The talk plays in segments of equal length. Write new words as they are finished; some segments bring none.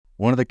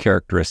One of the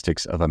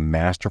characteristics of a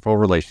masterful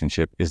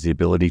relationship is the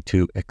ability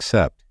to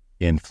accept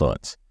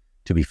influence,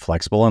 to be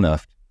flexible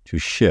enough to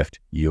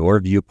shift your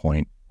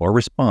viewpoint or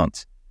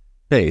response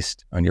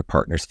based on your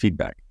partner's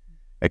feedback.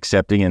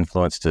 Accepting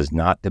influence does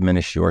not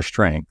diminish your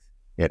strength.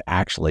 It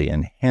actually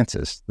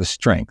enhances the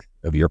strength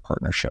of your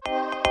partnership.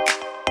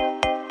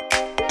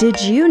 Did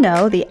you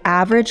know the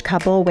average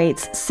couple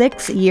waits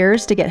 6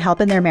 years to get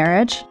help in their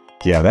marriage?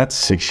 Yeah, that's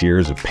 6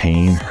 years of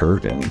pain,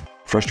 hurt, and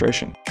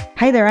frustration.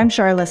 Hi there, I'm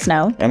Charla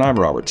Snow. And I'm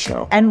Robert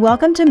Snow. And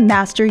welcome to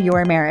Master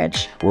Your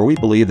Marriage, where we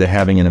believe that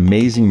having an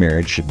amazing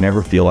marriage should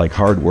never feel like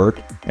hard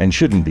work and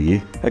shouldn't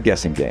be a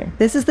guessing game.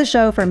 This is the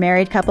show for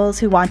married couples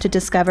who want to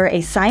discover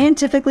a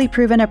scientifically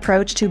proven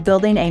approach to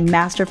building a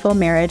masterful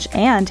marriage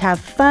and have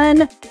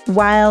fun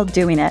while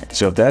doing it.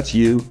 So if that's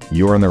you,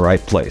 you're in the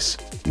right place.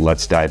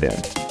 Let's dive in.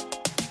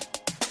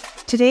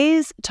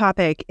 Today's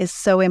topic is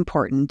so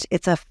important.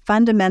 It's a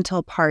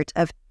fundamental part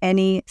of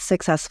any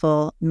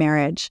successful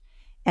marriage,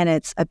 and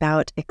it's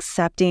about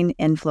accepting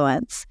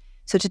influence.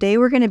 So today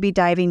we're going to be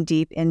diving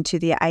deep into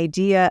the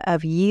idea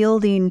of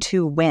yielding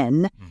to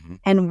win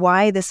and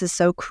why this is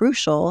so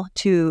crucial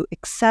to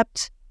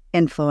accept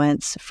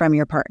influence from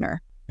your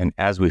partner. And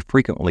as we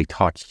frequently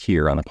talk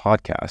here on the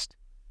podcast,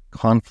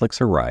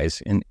 conflicts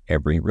arise in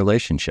every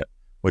relationship.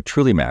 What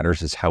truly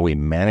matters is how we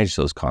manage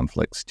those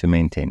conflicts to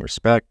maintain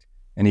respect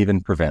and even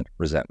prevent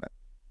resentment.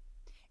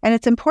 And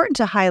it's important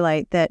to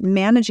highlight that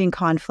managing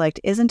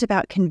conflict isn't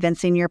about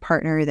convincing your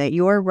partner that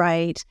you're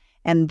right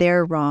and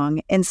they're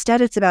wrong.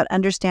 Instead, it's about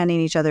understanding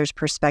each other's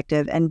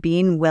perspective and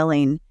being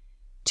willing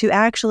to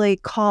actually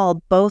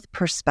call both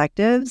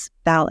perspectives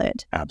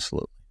valid.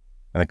 Absolutely.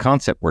 And the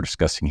concept we're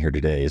discussing here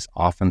today is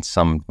often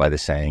summed by the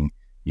saying,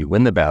 you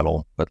win the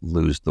battle, but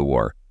lose the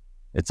war.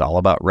 It's all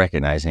about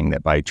recognizing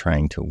that by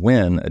trying to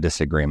win a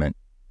disagreement,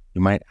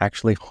 you might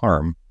actually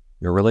harm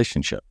your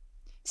relationship.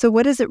 So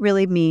what does it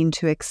really mean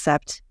to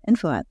accept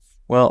influence?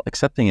 Well,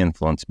 accepting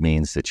influence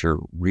means that you're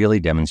really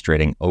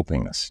demonstrating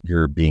openness.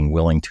 You're being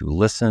willing to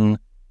listen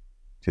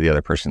to the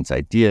other person's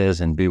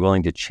ideas and be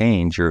willing to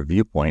change your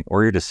viewpoint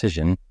or your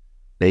decision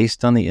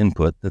based on the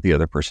input that the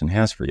other person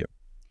has for you.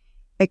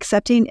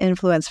 Accepting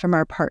influence from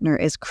our partner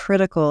is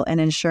critical in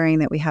ensuring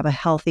that we have a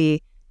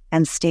healthy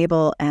and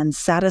stable and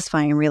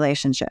satisfying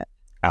relationship.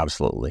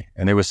 Absolutely.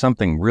 And there was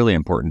something really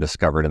important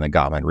discovered in the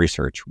Gottman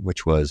research,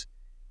 which was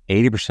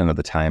 80% of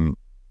the time,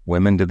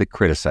 women did the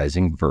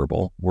criticizing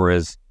verbal,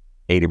 whereas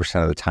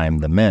 80% of the time,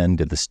 the men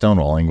did the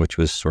stonewalling, which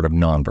was sort of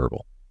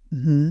nonverbal.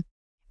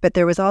 But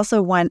there was also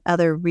one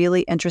other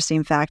really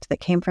interesting fact that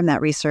came from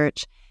that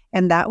research,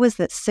 and that was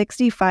that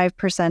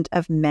 65%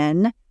 of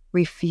men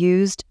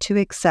refused to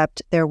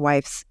accept their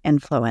wife's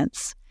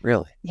influence.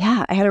 Really?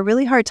 Yeah, I had a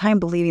really hard time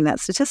believing that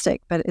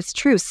statistic, but it's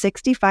true.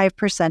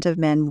 65% of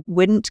men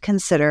wouldn't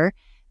consider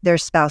their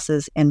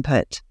spouse's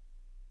input.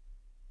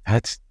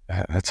 That's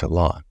a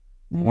lot.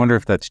 I wonder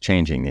if that's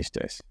changing these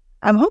days.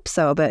 I hope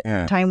so, but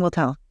time will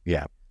tell.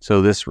 Yeah.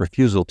 So this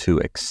refusal to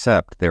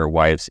accept their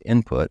wife's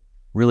input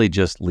really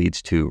just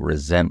leads to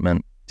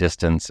resentment,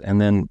 distance,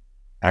 and then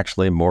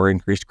actually more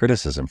increased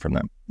criticism from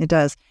them. It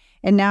does.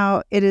 And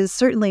now it is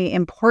certainly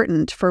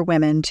important for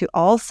women to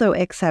also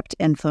accept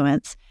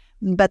influence,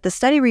 but the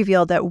study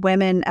revealed that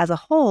women as a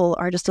whole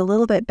are just a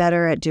little bit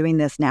better at doing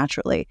this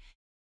naturally.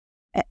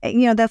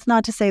 You know, that's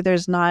not to say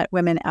there's not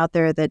women out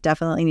there that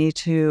definitely need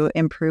to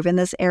improve in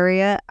this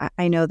area.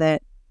 I know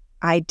that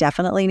I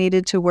definitely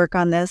needed to work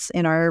on this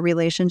in our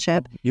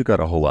relationship. You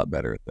got a whole lot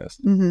better at this.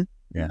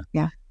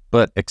 Yeah.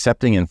 But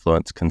accepting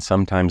influence can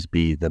sometimes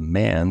be the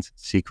man's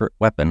secret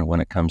weapon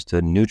when it comes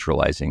to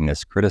neutralizing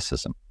this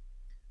criticism.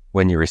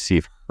 When you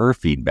receive her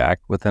feedback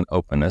with an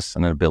openness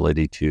and an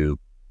ability to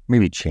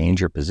maybe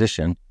change your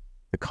position,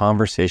 the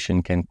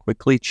conversation can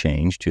quickly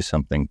change to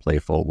something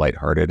playful,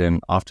 lighthearted, and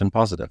often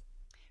positive.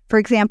 For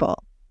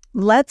example,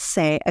 let's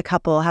say a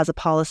couple has a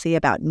policy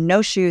about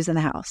no shoes in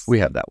the house. We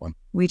have that one.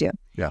 We do.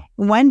 Yeah.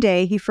 One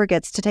day he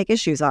forgets to take his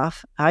shoes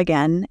off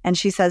again, and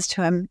she says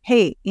to him,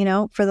 hey,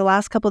 for the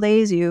last couple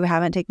days, you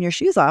haven't taken your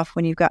shoes off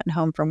when you've gotten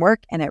home from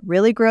work, and it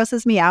really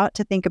grosses me out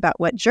to think about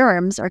what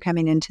germs are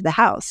coming into the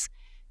house.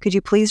 Could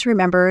you please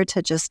remember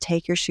to just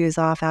take your shoes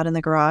off out in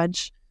the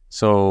garage?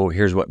 So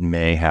here's what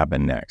may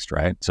happen next,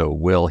 right? So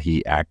will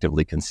he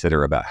actively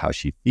consider about how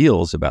she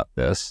feels about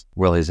this?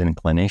 Will his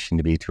inclination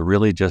to be to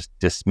really just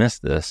dismiss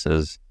this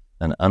as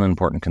an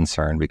unimportant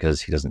concern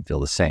because he doesn't feel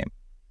the same?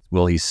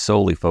 Will he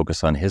solely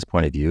focus on his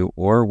point of view,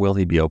 or will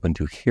he be open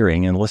to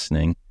hearing and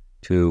listening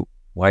to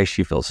why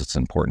she feels it's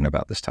important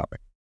about this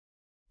topic?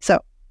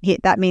 So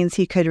that means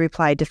he could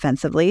reply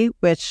defensively,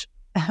 which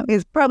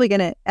is probably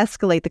going to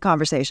escalate the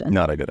conversation.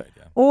 Not a good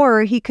idea.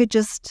 Or he could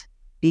just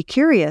be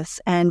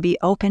curious and be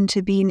open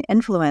to being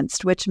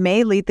influenced, which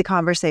may lead the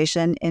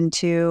conversation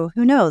into,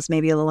 who knows,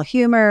 maybe a little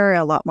humor,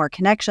 a lot more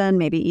connection,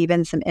 maybe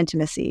even some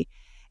intimacy.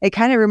 It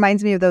kind of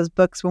reminds me of those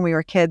books when we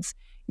were kids,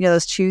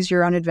 those choose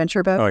your own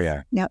adventure books. Oh,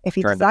 yeah. Now, if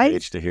he turn decides the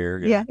page to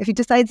here. if he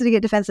decides to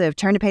get defensive,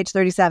 turn to page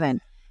 37.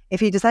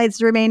 If he decides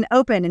to remain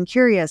open and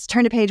curious,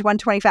 turn to page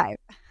 125.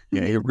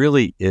 Yeah, it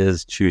really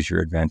is choose your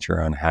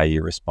adventure on how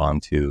you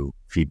respond to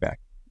feedback.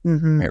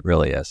 Mm-hmm. It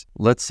really is.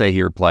 Let's say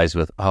he replies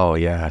with, "Oh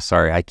yeah,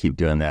 sorry, I keep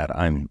doing that.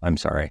 I'm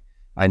sorry.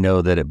 I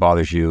know that it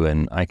bothers you,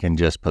 and I can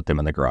just put them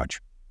in the garage.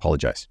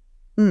 Apologize."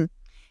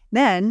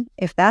 Then,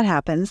 if that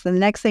happens, then the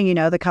next thing you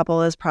know, the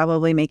couple is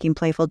probably making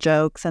playful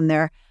jokes and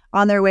they're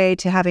on their way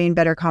to having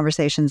better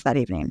conversations that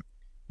evening.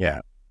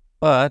 Yeah,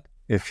 but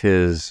if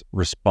his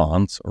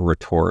response or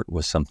retort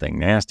was something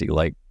nasty,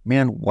 like,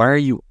 "Man, why are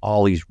you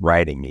always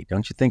riding me?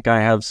 Don't you think I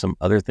have some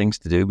other things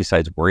to do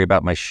besides worry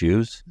about my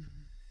shoes?"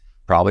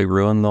 Probably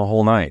ruin the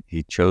whole night.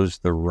 He chose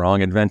the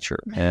wrong adventure,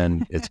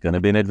 and it's going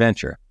to be an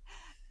adventure.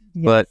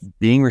 Yes. But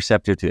being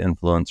receptive to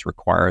influence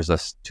requires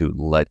us to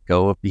let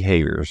go of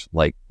behaviors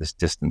like this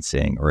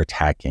distancing or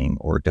attacking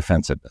or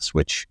defensiveness,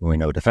 which we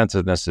know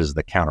defensiveness is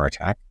the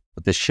counterattack.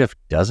 But this shift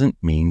doesn't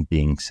mean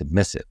being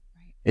submissive.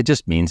 It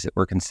just means that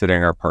we're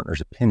considering our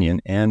partner's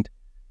opinion and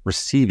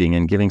receiving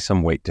and giving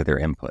some weight to their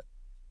input.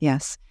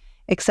 Yes.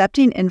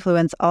 Accepting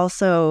influence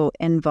also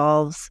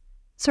involves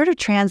sort of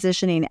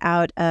transitioning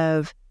out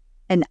of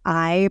an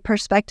I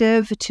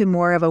perspective to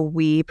more of a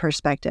we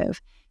perspective.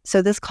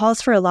 So this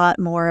calls for a lot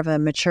more of a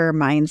mature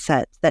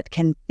mindset that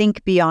can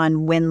think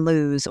beyond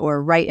win-lose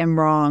or right and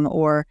wrong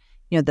or,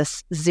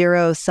 this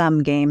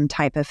zero-sum game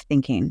type of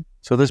thinking.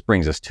 So this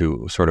brings us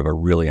to sort of a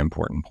really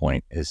important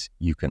point is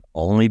you can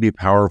only be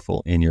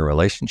powerful in your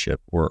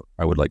relationship, or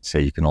I would like to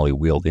say you can only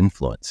wield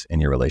influence in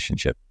your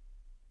relationship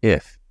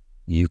if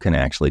you can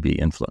actually be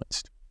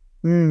influenced.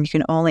 You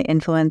can only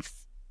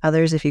influence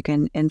others if you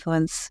can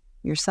influence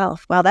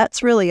yourself. Wow,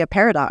 that's really a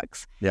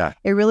paradox. Yeah.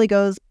 It really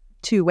goes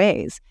two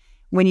ways.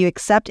 When you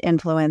accept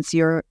influence,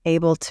 you're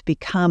able to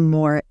become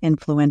more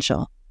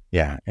influential.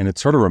 Yeah. And it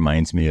sort of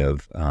reminds me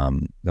of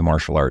the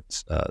martial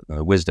arts,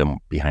 the wisdom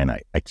behind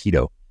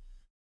Aikido.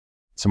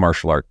 It's a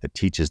martial art that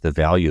teaches the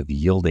value of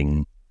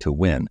yielding to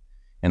win.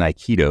 In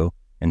Aikido,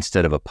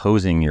 instead of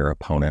opposing your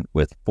opponent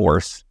with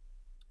force,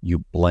 you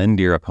blend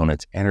your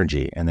opponent's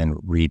energy and then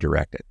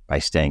redirect it. By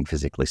staying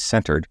physically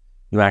centered,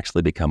 you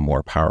actually become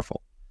more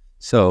powerful.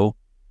 So,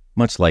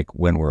 much like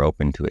when we're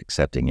open to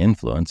accepting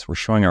influence, we're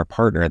showing our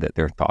partner that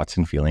their thoughts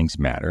and feelings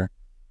matter,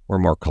 we're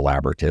more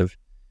collaborative,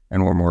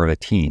 and we're more of a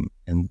team.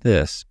 And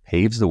this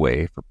paves the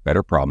way for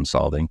better problem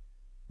solving,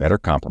 better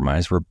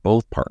compromise, where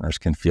both partners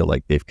can feel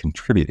like they've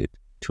contributed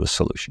to a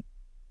solution.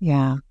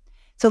 Yeah.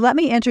 So let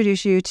me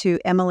introduce you to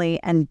Emily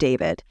and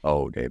David.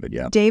 Oh, David,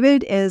 yeah.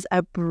 David is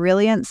a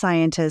brilliant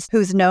scientist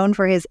who's known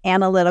for his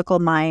analytical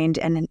mind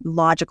and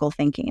logical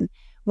thinking.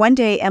 One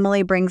day,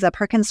 Emily brings up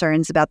her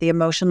concerns about the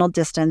emotional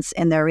distance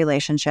in their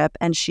relationship,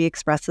 and she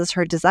expresses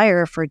her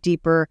desire for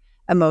deeper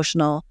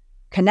emotional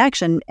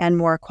connection and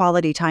more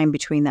quality time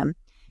between them.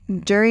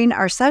 During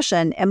our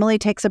session, Emily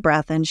takes a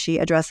breath and she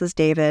addresses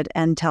David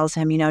and tells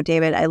him,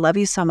 David, I love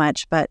you so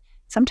much, but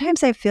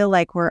sometimes I feel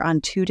like we're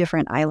on two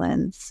different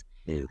islands.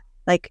 Ew.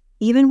 Like,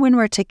 even when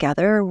we're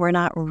together, we're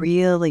not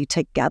really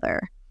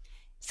together.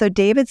 So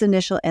David's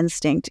initial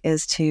instinct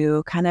is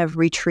to kind of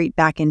retreat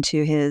back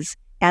into his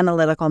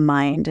analytical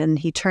mind. And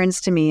he turns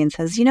to me and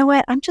says, you know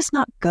what? I'm just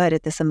not good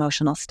at this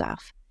emotional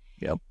stuff.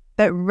 Yep.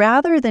 But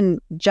rather than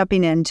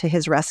jumping into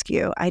his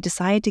rescue, I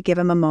decided to give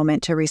him a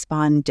moment to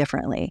respond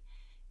differently,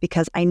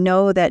 because I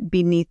know that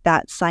beneath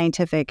that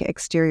scientific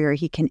exterior,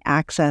 he can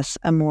access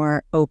a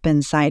more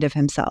open side of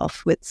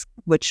himself,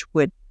 which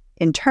would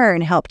in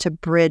turn help to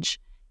bridge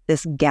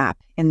this gap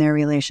in their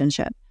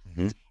relationship.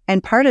 Mm-hmm.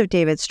 And part of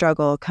David's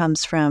struggle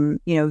comes from,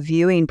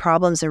 viewing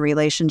problems in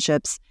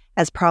relationships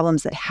as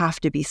problems that have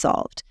to be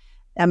solved.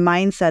 A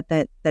mindset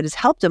that has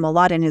helped him a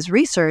lot in his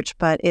research,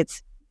 but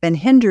it's been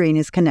hindering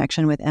his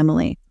connection with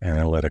Emily.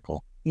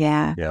 Analytical.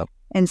 Yeah. Yep.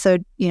 And so,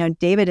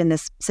 David in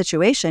this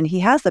situation, he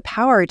has the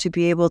power to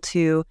be able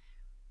to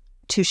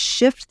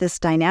shift this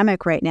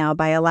dynamic right now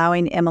by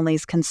allowing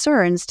Emily's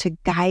concerns to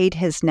guide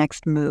his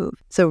next move.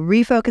 So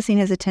refocusing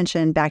his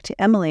attention back to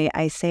Emily,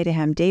 I say to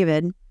him,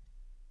 David,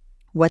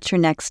 what's your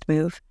next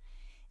move?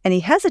 And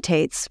he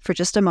hesitates for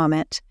just a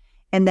moment.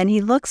 And then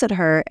he looks at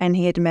her and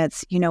he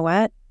admits, you know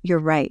what? You're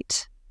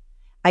right.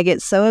 I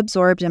get so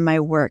absorbed in my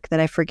work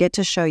that I forget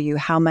to show you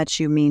how much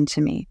you mean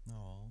to me.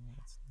 Oh,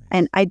 that's nice.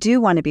 And I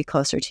do want to be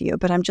closer to you,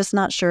 but I'm just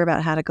not sure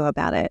about how to go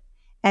about it.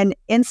 And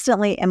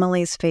instantly,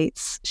 Emily's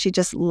face, she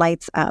just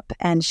lights up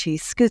and she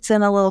scoots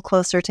in a little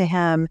closer to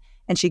him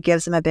and she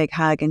gives him a big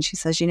hug and she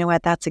says, you know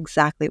what? That's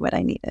exactly what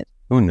I needed.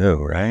 Who knew,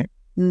 right?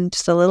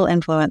 Just a little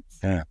influence.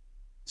 Yeah.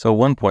 So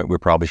one point we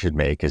probably should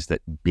make is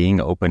that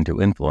being open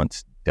to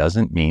influence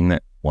doesn't mean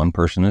that one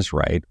person is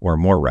right or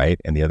more right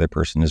and the other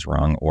person is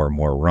wrong or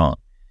more wrong.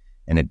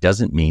 And it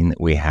doesn't mean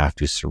that we have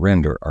to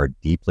surrender our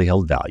deeply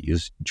held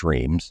values,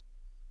 dreams,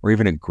 or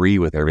even agree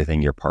with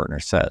everything your partner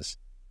says.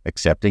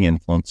 Accepting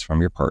influence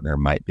from your partner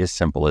might be as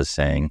simple as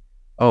saying,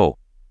 oh,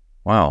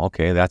 wow,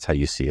 okay, that's how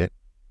you see it.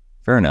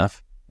 Fair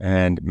enough.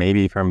 And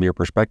maybe from your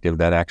perspective,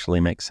 that actually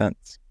makes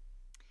sense.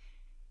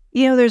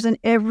 There's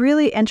a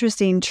really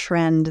interesting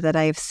trend that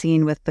I've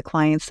seen with the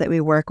clients that we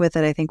work with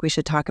that I think we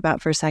should talk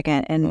about for a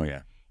second. And, Oh,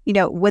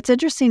 yeah. what's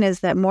interesting is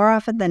that more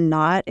often than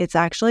not, it's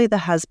actually the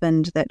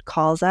husband that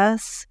calls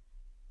us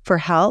for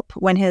help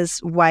when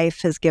his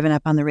wife has given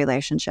up on the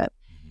relationship.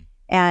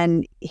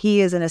 And he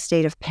is in a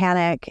state of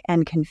panic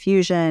and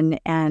confusion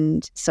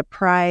and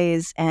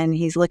surprise, and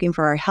he's looking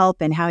for our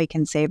help and how he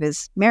can save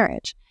his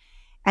marriage.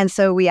 And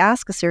so we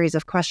ask a series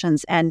of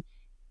questions, and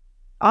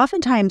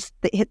oftentimes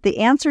the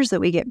answers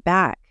that we get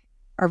back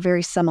are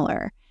very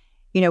similar.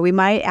 We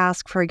might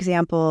ask, for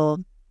example,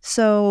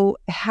 so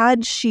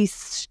had she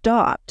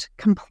stopped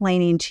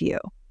complaining to you?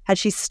 Had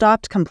she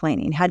stopped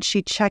complaining? Had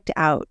she checked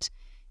out?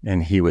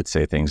 And he would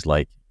say things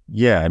like,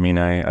 yeah, I mean,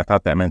 I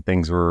thought that meant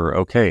things were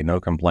okay. No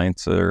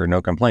complaints,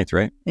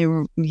 right?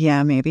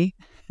 Yeah, maybe.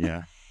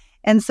 Yeah.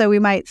 And so we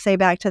might say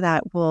back to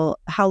that, well,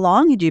 how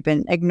long had you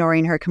been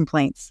ignoring her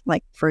complaints?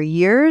 Like for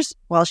years,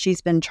 while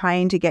she's been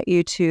trying to get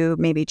you to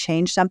maybe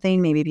change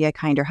something, maybe be a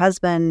kinder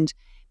husband,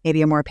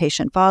 maybe a more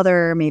patient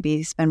father,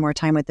 maybe spend more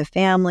time with the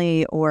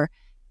family, or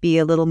be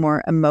a little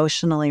more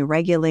emotionally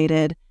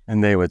regulated.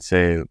 And they would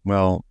say,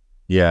 well,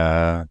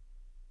 yeah,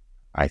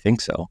 I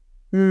think so.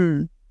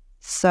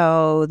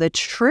 So the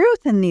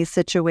truth in these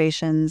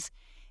situations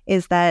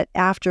is that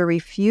after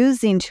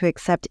refusing to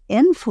accept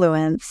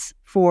influence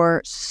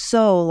for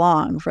so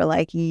long, for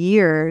like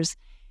years,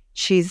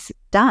 she's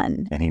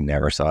done. And he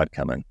never saw it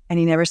coming.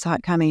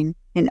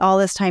 And all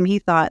this time he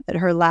thought that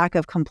her lack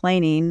of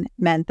complaining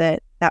meant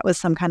that was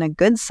some kind of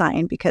good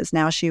sign, because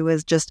now she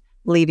was just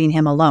leaving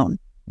him alone.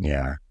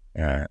 Yeah.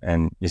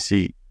 And you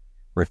see,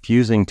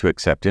 refusing to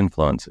accept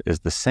influence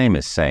is the same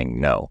as saying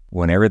no.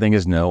 When everything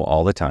is no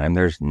all the time,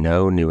 there's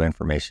no new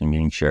information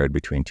being shared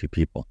between two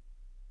people.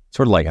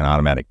 Sort of like an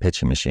automatic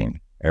pitching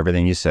machine.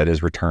 Everything you said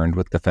is returned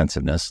with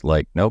defensiveness,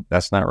 like, nope,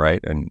 that's not right,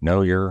 and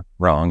no, you're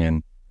wrong,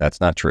 and that's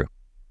not true.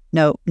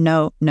 No.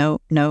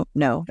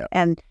 Yep.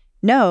 And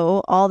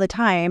no all the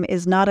time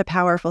is not a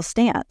powerful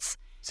stance.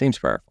 Seems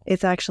powerful.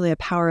 It's actually a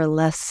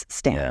powerless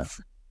stance.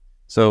 Yeah.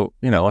 So,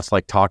 it's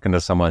like talking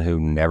to someone who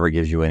never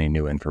gives you any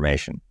new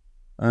information.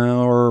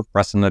 Or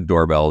pressing the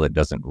doorbell that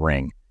doesn't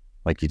ring.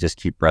 Like you just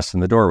keep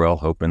pressing the doorbell,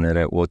 hoping that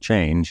it will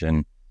change.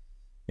 And,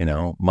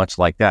 much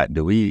like that,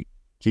 do we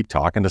keep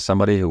talking to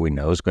somebody who we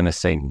know is going to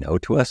say no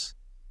to us?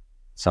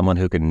 Someone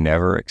who can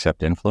never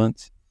accept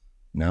influence?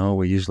 No,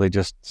 we usually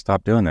just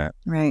stop doing that.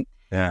 Right.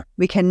 Yeah.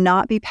 We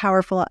cannot be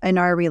powerful in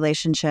our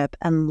relationship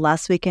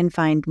unless we can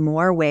find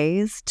more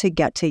ways to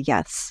get to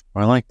yes.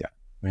 Well, I like that.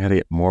 We got to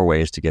get more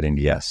ways to get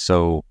into yes.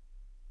 So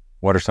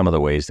what are some of the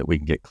ways that we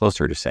can get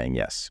closer to saying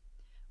yes?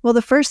 Well,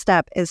 the first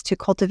step is to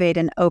cultivate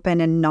an open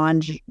and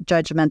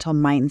non-judgmental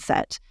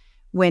mindset.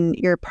 When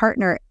your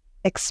partner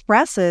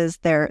expresses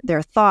their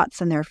thoughts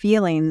and their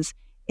feelings,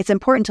 it's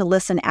important to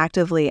listen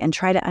actively and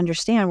try to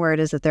understand where it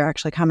is that they're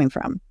actually coming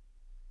from.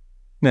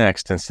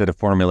 Next, instead of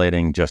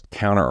formulating just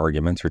counter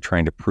arguments or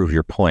trying to prove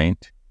your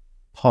point,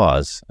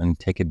 pause and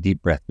take a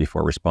deep breath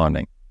before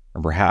responding.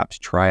 Or perhaps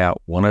try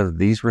out one of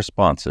these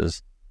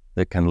responses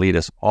that can lead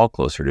us all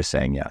closer to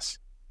saying yes.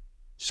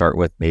 Start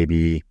with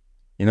maybe,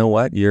 you know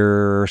what,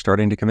 you're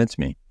starting to convince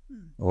me.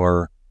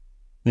 Or,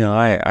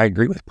 I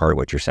agree with part of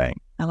what you're saying.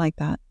 I like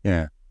that.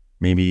 Yeah.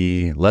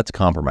 Maybe let's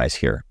compromise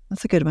here.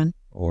 That's a good one.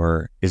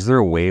 Or is there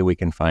a way we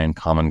can find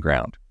common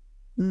ground?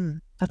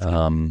 That's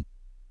good.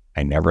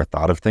 I never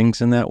thought of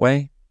things in that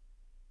way.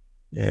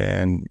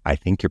 And I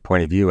think your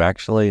point of view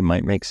actually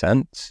might make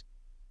sense.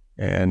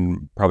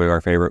 And probably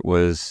our favorite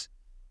was,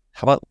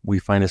 how about we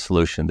find a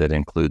solution that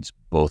includes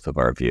both of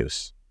our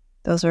views?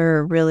 Those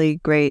are really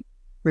great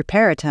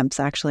repair attempts,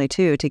 actually,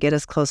 too, to get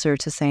us closer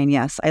to saying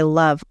yes. I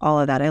love all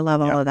of that. I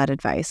love all of that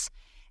advice.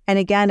 And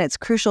again, it's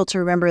crucial to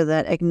remember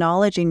that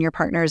acknowledging your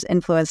partner's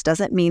influence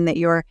doesn't mean that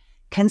you're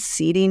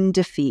conceding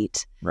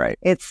defeat. Right.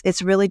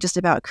 It's really just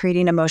about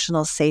creating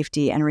emotional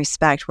safety and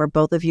respect where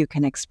both of you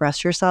can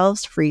express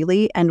yourselves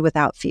freely and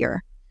without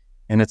fear.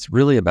 And it's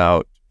really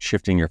about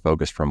shifting your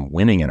focus from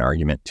winning an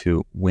argument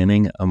to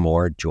winning a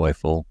more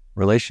joyful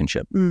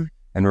relationship. And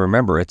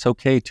remember, it's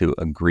okay to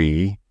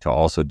agree to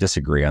also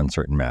disagree on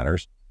certain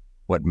matters.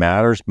 What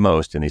matters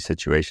most in these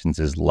situations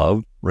is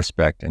love,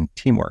 respect, and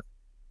teamwork.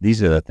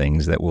 These are the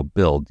things that will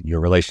build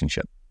your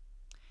relationship.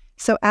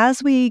 So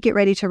as we get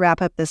ready to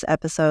wrap up this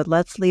episode,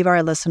 let's leave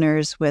our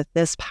listeners with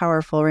this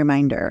powerful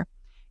reminder.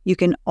 You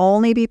can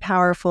only be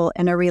powerful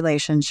in a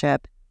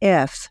relationship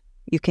if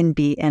you can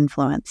be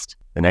influenced.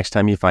 The next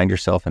time you find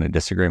yourself in a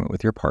disagreement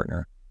with your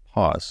partner,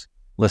 pause,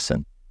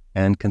 listen,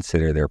 and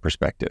consider their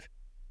perspective.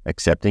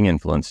 Accepting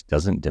influence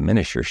doesn't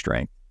diminish your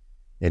strength.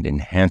 It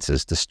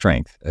enhances the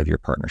strength of your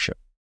partnership.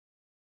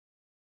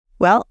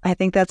 Well, I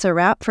think that's a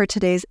wrap for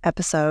today's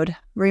episode.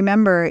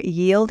 Remember,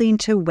 yielding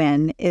to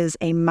win is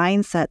a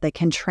mindset that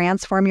can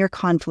transform your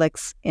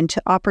conflicts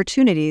into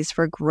opportunities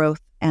for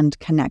growth and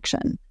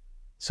connection.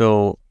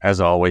 So,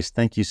 as always,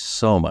 thank you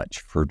so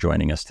much for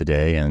joining us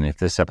today. And if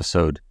this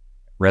episode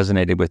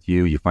resonated with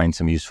you, you find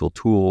some useful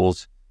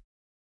tools,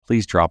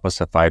 please drop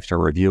us a 5-star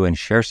review and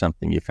share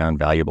something you found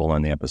valuable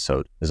in the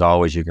episode. As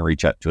always, you can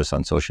reach out to us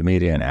on social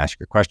media and ask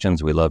your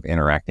questions. We love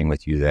interacting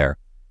with you there.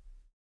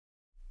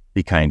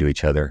 Be kind to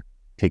each other.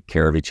 Take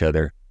care of each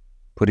other.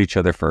 Put each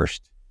other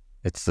first.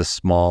 It's the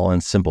small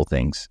and simple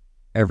things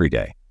every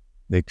day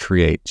that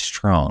create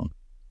strong,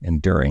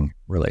 enduring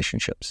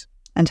relationships.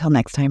 Until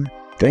next time.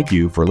 Thank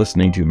you for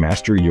listening to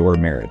Master Your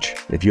Marriage.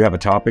 If you have a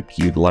topic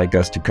you'd like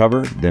us to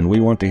cover, then we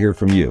want to hear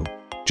from you.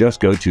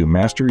 Just go to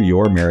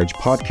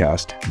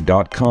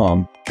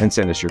masteryourmarriagepodcast.com and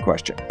send us your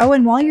question. Oh,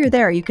 and while you're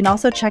there, you can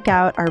also check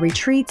out our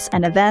retreats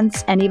and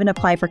events and even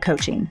apply for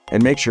coaching.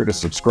 And make sure to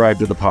subscribe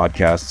to the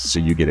podcast so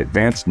you get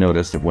advance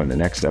notice of when the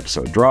next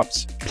episode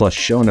drops, plus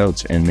show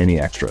notes and many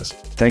extras.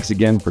 Thanks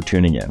again for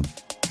tuning in.